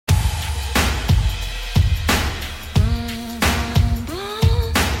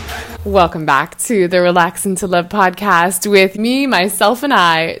Welcome back to the Relax into Love podcast with me, myself, and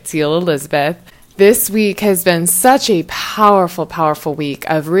I, Teal Elizabeth. This week has been such a powerful, powerful week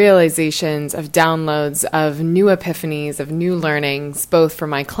of realizations, of downloads, of new epiphanies, of new learnings, both for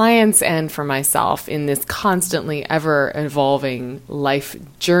my clients and for myself in this constantly ever-evolving life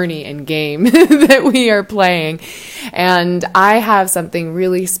journey and game that we are playing. And I have something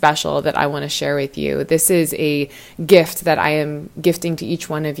really special that I want to share with you. This is a gift that I am gifting to each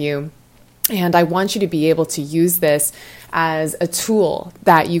one of you. And I want you to be able to use this as a tool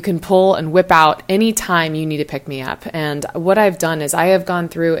that you can pull and whip out anytime you need to pick me up. And what I've done is I have gone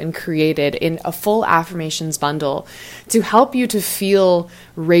through and created in a full affirmations bundle to help you to feel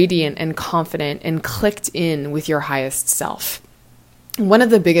radiant and confident and clicked in with your highest self. One of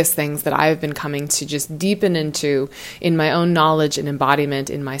the biggest things that I've been coming to just deepen into in my own knowledge and embodiment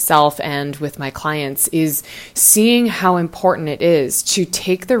in myself and with my clients is seeing how important it is to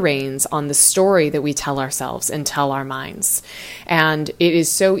take the reins on the story that we tell ourselves and tell our minds. And it is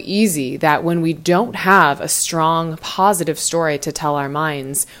so easy that when we don't have a strong, positive story to tell our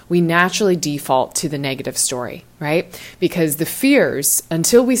minds, we naturally default to the negative story. Right? Because the fears,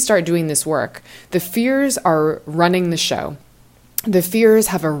 until we start doing this work, the fears are running the show. The fears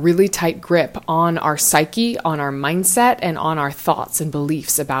have a really tight grip on our psyche, on our mindset, and on our thoughts and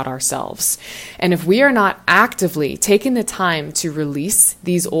beliefs about ourselves. And if we are not actively taking the time to release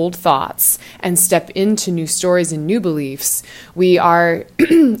these old thoughts and step into new stories and new beliefs, we are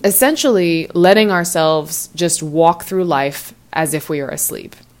essentially letting ourselves just walk through life as if we are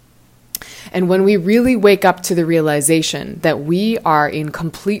asleep. And when we really wake up to the realization that we are in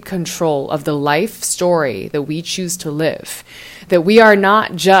complete control of the life story that we choose to live, that we are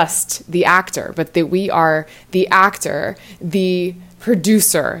not just the actor, but that we are the actor, the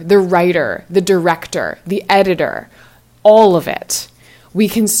producer, the writer, the director, the editor, all of it, we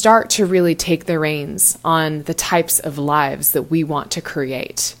can start to really take the reins on the types of lives that we want to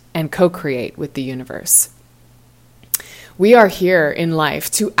create and co-create with the universe. We are here in life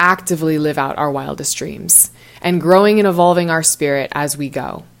to actively live out our wildest dreams and growing and evolving our spirit as we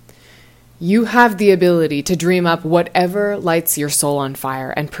go. You have the ability to dream up whatever lights your soul on fire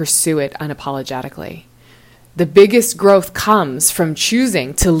and pursue it unapologetically. The biggest growth comes from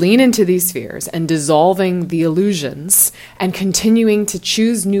choosing to lean into these fears and dissolving the illusions and continuing to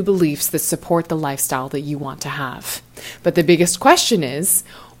choose new beliefs that support the lifestyle that you want to have. But the biggest question is,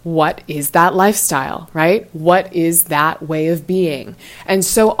 what is that lifestyle, right? What is that way of being? And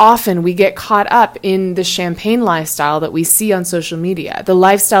so often we get caught up in the champagne lifestyle that we see on social media, the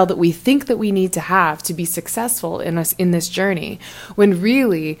lifestyle that we think that we need to have to be successful in this journey, when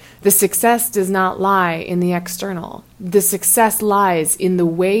really the success does not lie in the external. The success lies in the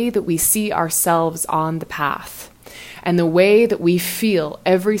way that we see ourselves on the path and the way that we feel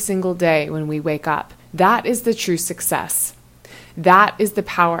every single day when we wake up. That is the true success. That is the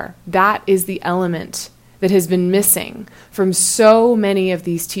power. That is the element that has been missing from so many of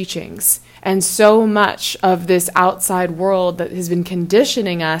these teachings and so much of this outside world that has been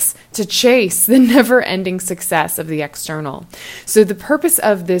conditioning us to chase the never-ending success of the external. So the purpose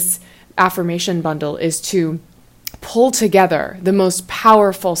of this affirmation bundle is to pull together the most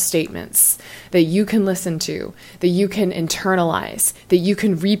powerful statements that you can listen to, that you can internalize, that you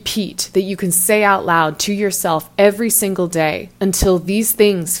can repeat, that you can say out loud to yourself every single day until these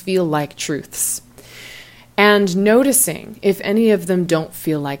things feel like truths. And noticing if any of them don't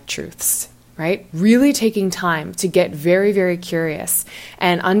feel like truths, right? Really taking time to get very, very curious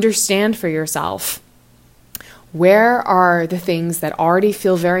and understand for yourself, where are the things that already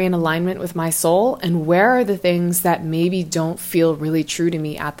feel very in alignment with my soul, and where are the things that maybe don't feel really true to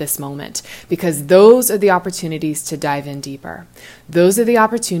me at this moment? Because those are the opportunities to dive in deeper. Those are the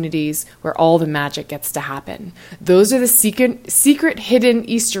opportunities where all the magic gets to happen. Those are the secret hidden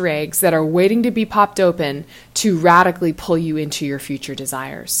Easter eggs that are waiting to be popped open to radically pull you into your future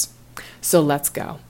desires. So let's go.